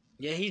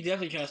 Yeah, he's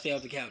definitely trying to stay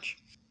off the couch.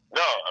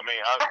 No, it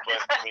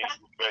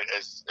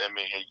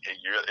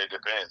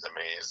depends. I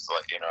mean, it's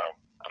like,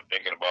 I'm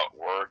thinking about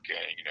work, and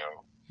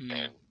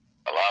and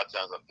a lot of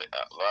times I think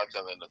about,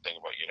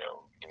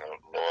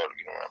 Lord,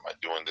 am I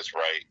doing this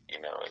right?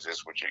 Is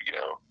this what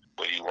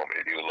what do you want me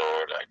to do,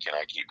 Lord? Can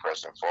I keep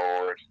pressing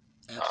forward?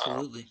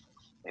 Absolutely.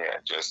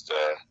 Just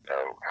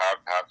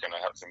how can I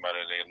help somebody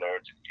today,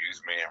 Lord?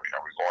 Use me.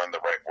 Are we going the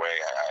right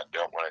way? I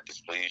don't want to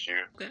displease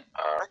you. Okay.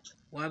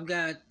 Well, I've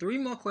got 3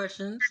 more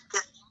questions,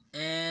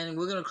 and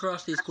we're gonna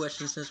cross these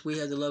questions since we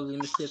have the lovely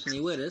Miss Tiffany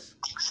with us.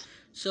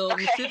 So,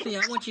 Miss Tiffany,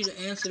 I want you to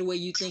answer the way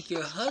you think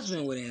your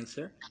husband would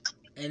answer,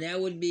 and that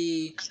would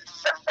be,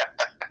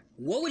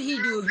 what would he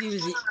do if he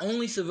was the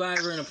only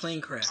survivor in a plane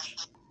crash?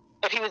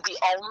 If he was the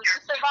only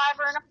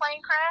survivor in a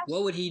plane crash?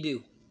 What would he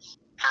do?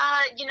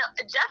 I think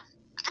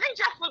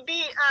Jeff would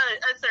be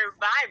a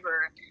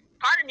survivor.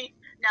 Part of me,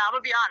 now I'm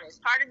gonna be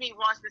honest. Part of me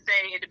wants to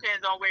say it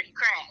depends on where he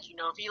crashed.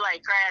 If he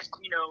crashed,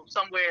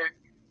 somewhere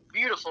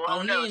beautiful. I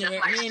don't know. He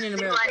ain't in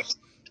America.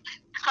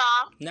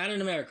 Huh? Not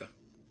in America.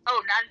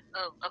 Oh,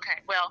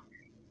 okay. Well,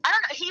 I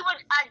don't know.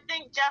 I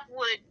think Jeff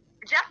would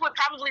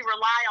probably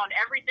rely on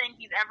everything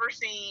he's ever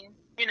seen,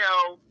 in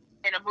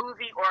a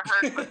movie or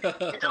heard from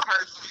people.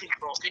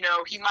 I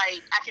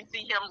can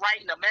see him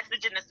writing a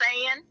message in the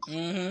sand. I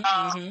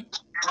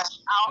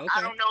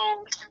don't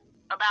know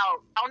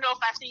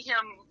if I see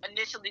him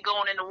initially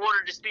going in the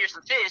water to spear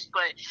some fish,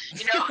 but,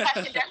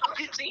 I can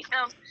definitely see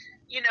him,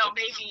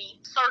 maybe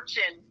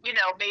searching,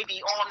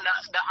 maybe on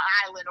the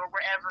island or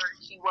wherever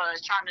he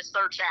was trying to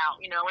search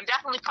out, and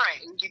definitely pray.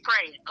 He'd be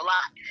praying a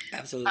lot.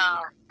 Absolutely.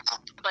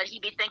 But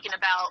he'd be thinking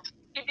about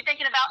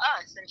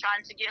us and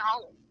trying to get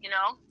home,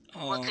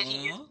 What could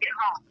he do to get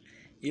home?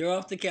 You're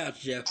off the couch,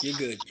 Jeff. You're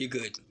good. You're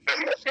good.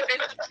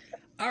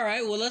 All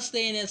right. Well, let's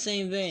stay in that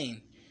same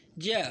vein.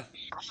 Jeff,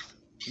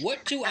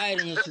 what 2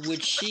 items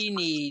would she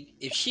need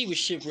if she was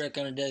shipwrecked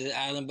on a desert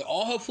island, but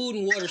all her food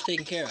and water is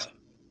taken care of? So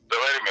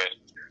wait a minute.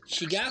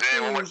 She got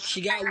food,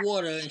 she got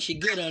water, and she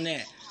good on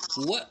that.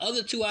 What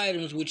other 2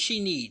 items would she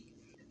need?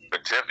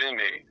 But Tiffany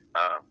need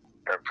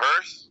her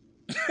purse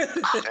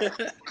and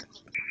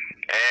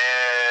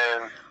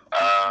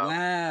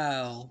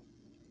wow,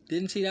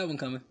 didn't see that one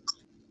coming.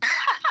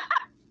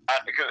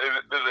 Because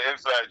there's an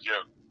inside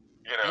joke,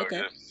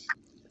 Okay. Just,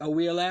 Are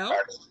we allowed?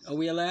 Are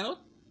we allowed?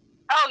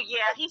 Oh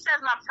yeah, he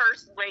says my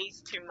purse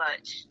weighs too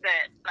much.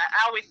 That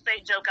I always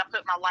joke. I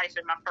put my life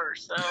in my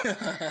purse, so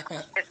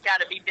it's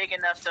got to be big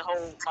enough to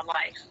hold my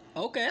life.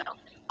 Okay.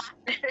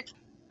 She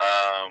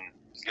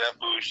got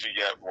food. She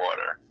got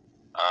water.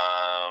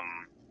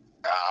 I'm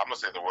gonna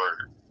say the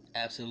word.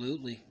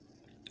 Absolutely.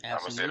 I'm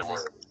gonna say the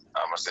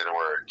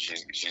word.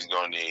 She's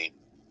gonna need.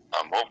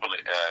 Hopefully,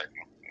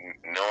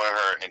 knowing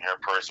her in her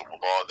purse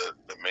with all the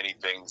many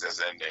things that's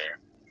in there.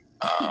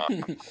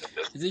 You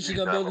think she's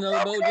gonna build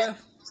another boat,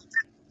 Jeff?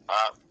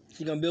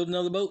 She gonna build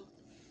another boat?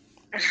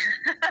 Well,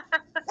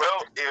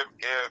 it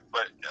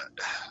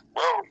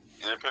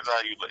depends on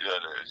how you look at it.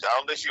 I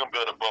don't think she's gonna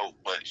build a boat,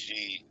 but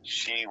she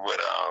would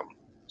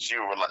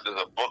like.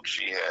 There's a book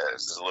she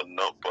has. There's a little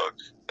notebook.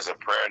 It's a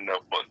prayer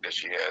notebook that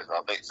she has. And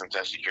I think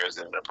sometimes she carries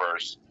it in her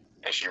purse,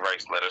 and she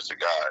writes letters to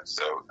God.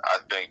 So I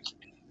think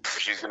if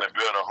she's gonna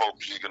build a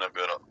hope, she's gonna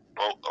build a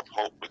boat of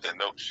hope with the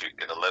note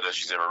in the letter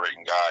she's ever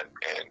written God,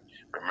 and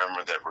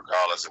remember that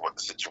regardless of what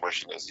the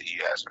situation is that He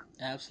has her.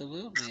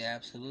 Absolutely. I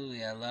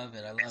love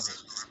it.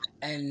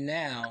 And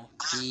now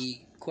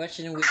the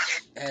question which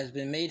has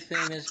been made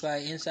famous by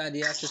Inside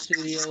the Actor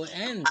Studio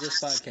and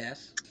this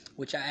podcast,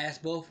 which I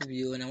asked both of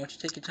you, and I want you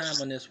to take your time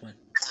on this one.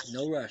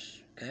 No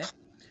rush, okay?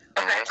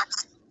 Okay.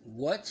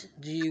 What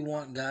do you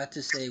want God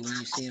to say when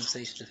you see Him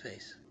face to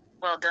face?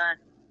 Well done.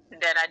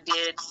 That I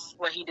did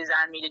what He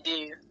designed me to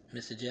do.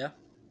 Mr. Jeff?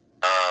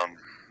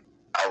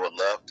 I would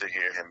love to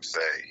hear Him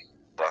say,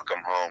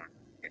 welcome home.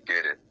 You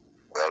did it.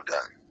 Well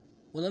done.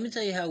 Well, let me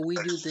tell you how we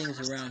do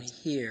things around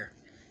here.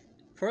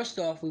 First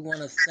off, we want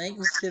to thank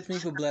Miss Tiffany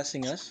for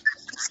blessing us.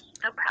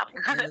 No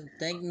problem. And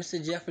thank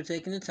Mr. Jeff for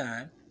taking the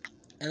time.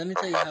 And let me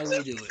tell you how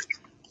we do it.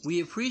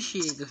 We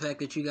appreciate the fact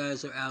that you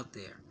guys are out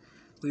there.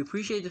 We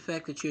appreciate the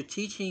fact that you're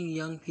teaching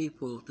young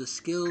people the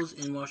skills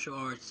in martial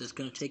arts that's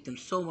going to take them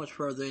so much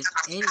further in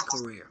any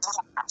career.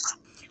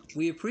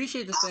 We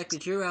appreciate the fact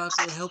that you're out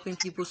there helping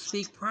people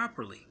speak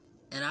properly.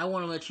 And I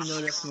want to let you know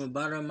that from the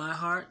bottom of my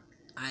heart,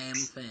 I am a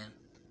fan.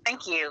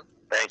 Thank you.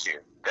 Thank you.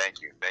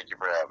 Thank you. Thank you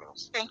for having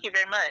us. Thank you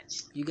very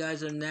much. You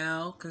guys are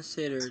now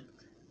considered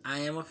I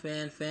Am a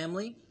Fan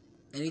family.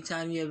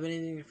 Anytime you have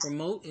anything to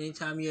promote,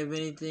 anytime you have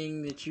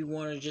anything that you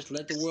want to just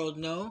let the world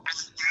know,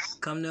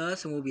 come to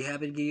us and we'll be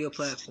happy to give you a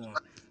platform.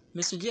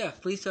 Mr.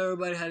 Jeff, please tell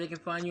everybody how they can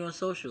find you on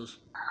socials.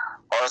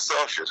 On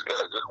socials, good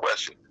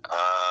question.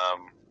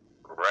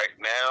 Right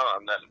now,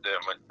 I'm not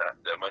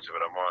that much of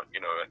it. I'm on,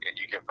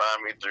 you can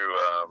find me through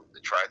the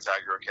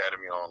Tri-Tiger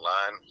Academy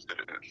online,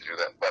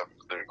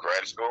 through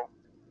karate school.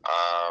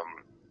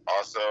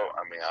 Also,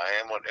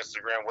 I am on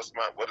Instagram.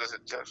 What is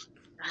it, Jeff?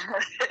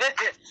 I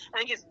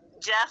think it's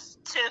Jeff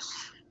Tiff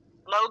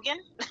Logan.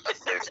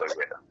 Okay, so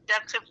yeah.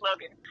 Jeff Tiff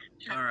Logan.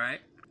 All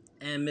right.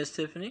 And Miss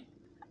Tiffany?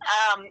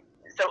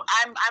 So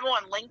I'm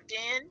on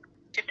LinkedIn,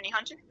 Tiffany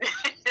Hunter.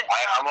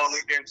 I'm on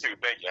LinkedIn too.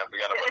 Thank you. I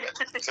forgot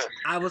about that.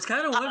 I was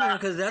kind of wondering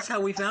because that's how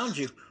we found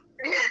you.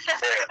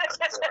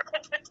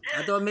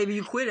 I thought maybe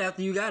you quit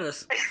after you got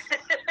us. No.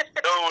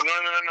 I'm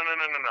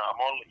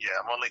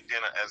on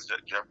LinkedIn as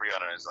Jeffrey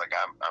Hunter. It's like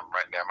I'm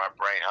right now. My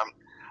brain.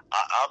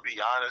 I'll be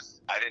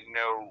honest. I didn't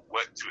know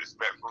what to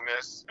expect from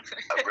this.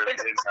 I really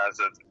didn't. I was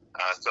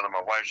telling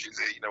my wife. She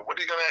said, "What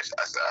are you gonna ask?"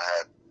 I said, "I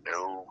have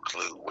no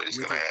clue what he's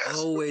gonna ask."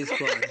 Always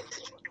fun.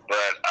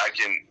 But I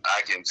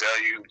can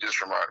tell you just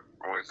from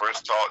when we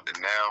first talked and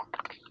now,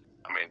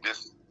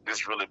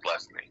 this really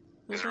blessed me.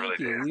 Well, thank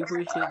you. We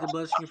appreciate the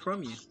blessing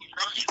from you.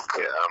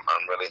 Yeah,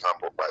 I'm really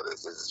humbled by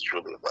this. This is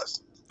truly a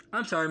blessing.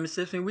 I'm sorry, Miss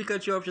Tiffany. We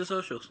cut you off your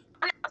socials.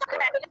 It's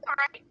all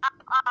right.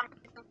 I'm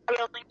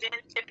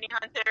LinkedIn, Tiffany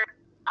Hunter.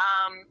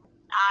 I'm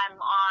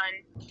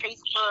on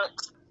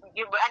Facebook.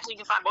 You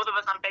can find both of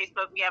us on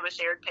Facebook. We have a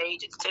shared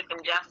page. It's Tiff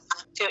and Jeff,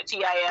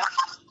 TIFNJEFF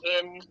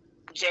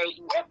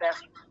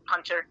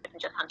Hunter, Tiff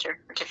and Jeff Hunter,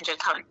 or Tiff and Jeff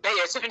Hunter.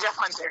 Yeah, Tiff and Jeff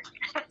Hunter.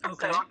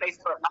 Okay. So on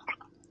Facebook.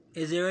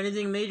 Is there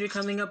anything major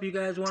coming up you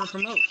guys want to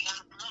promote?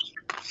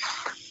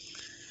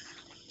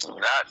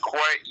 Not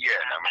quite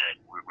yet.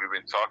 We've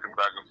been talking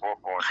back and forth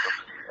on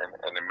stuff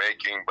in the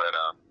making, but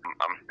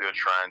I'm still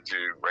trying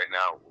to, right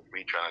now,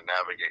 me trying to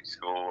navigate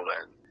school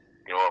and,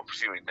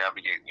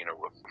 navigate,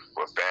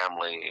 with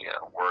family,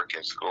 work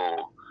and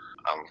school.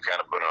 I'm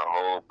kind of putting on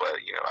hold, but,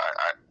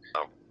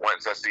 I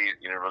once I see it,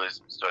 really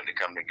starting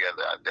to come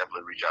together, I'll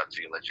definitely reach out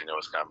to you and let you know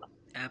it's coming.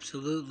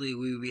 Absolutely.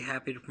 We would be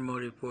happy to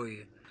promote it for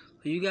you.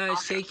 So you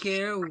guys take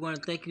care. We want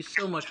to thank you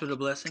so much for the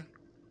blessing.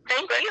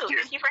 Thank you.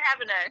 Thank you for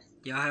having us.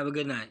 Y'all have a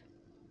good night.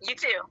 You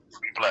too.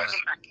 Be blessed.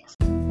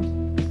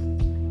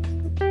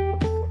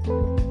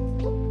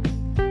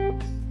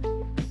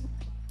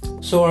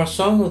 So our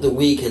song of the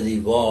week has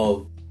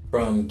evolved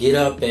from Get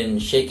Up and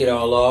Shake It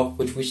All Off,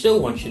 which we still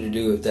want you to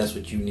do if that's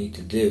what you need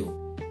to do.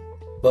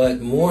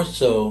 But more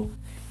so,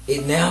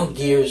 it now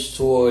gears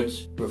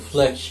towards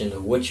reflection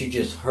of what you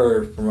just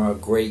heard from our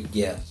great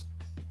guest.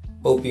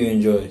 Hope you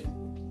enjoyed.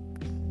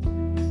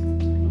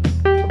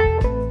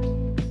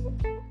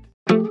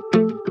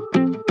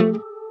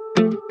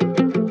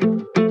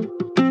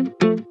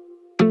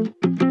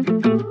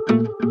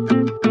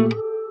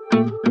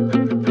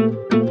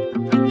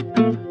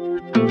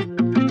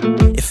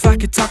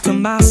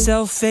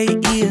 Myself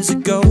 8 years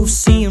ago,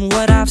 seeing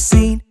what I've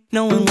seen,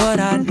 knowing what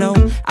I know,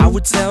 I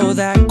would tell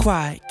that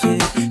quiet kid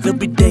there'll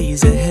be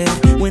days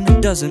ahead when it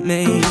doesn't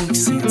make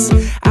sense.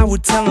 I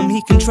would tell him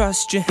he can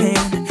trust your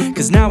hand,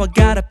 cause now I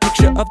got a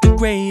picture of the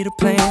greater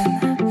plan.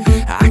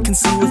 I can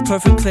see with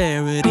perfect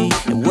clarity,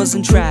 it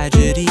wasn't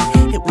tragedy,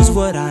 it was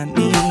what I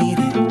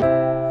needed.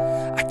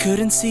 I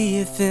couldn't see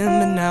it then,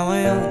 but now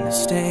I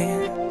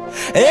understand.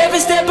 Every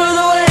step of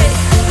the way,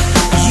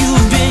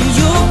 you'll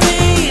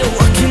be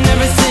working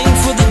everything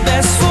for the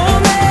best for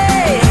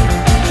me.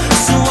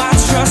 So I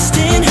trust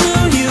in who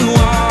you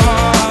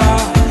are.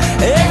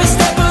 Every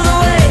step of the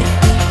way,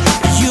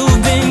 you'll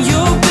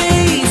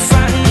be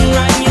fighting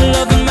right, you're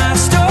loving my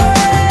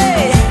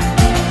story.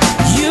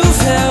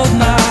 You've held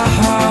my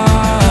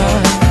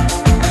heart.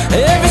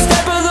 Every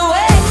step of the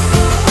way,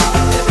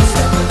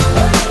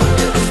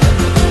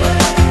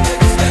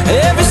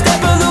 every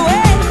step of the way.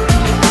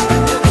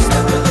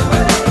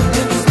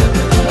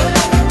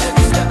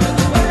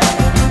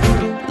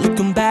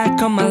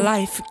 On my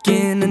life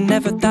again, I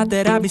never thought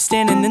that I'd be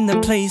standing in the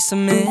place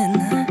I'm in.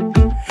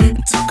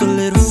 It took a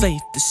little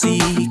faith to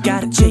see,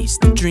 gotta chase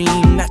the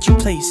dream that you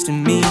placed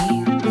in me.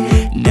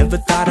 Never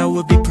thought I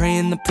would be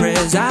praying the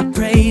prayers I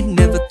prayed,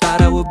 never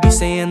thought I would be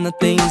saying the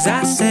things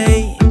I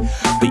say,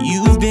 but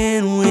you've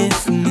been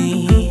with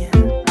me.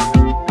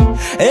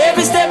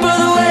 Every step of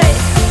the way,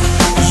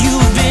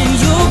 you'll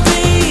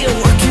be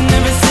working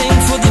everything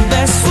for the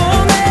best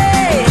for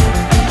me.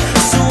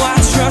 So I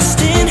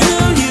trust in who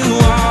you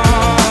are.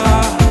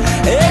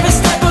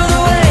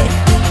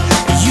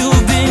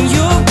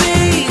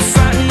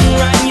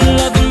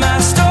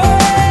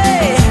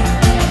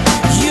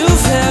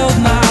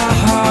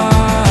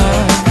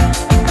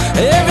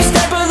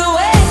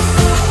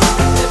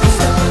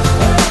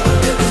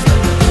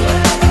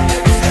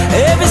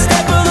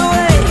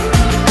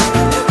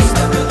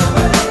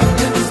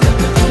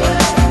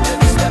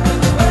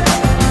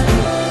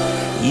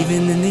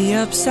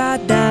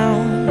 upside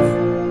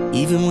down,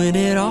 even when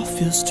it all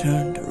feels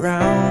turned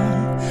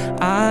around.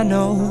 I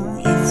know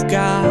you've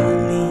got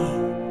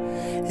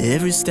me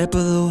every step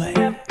of the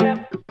way.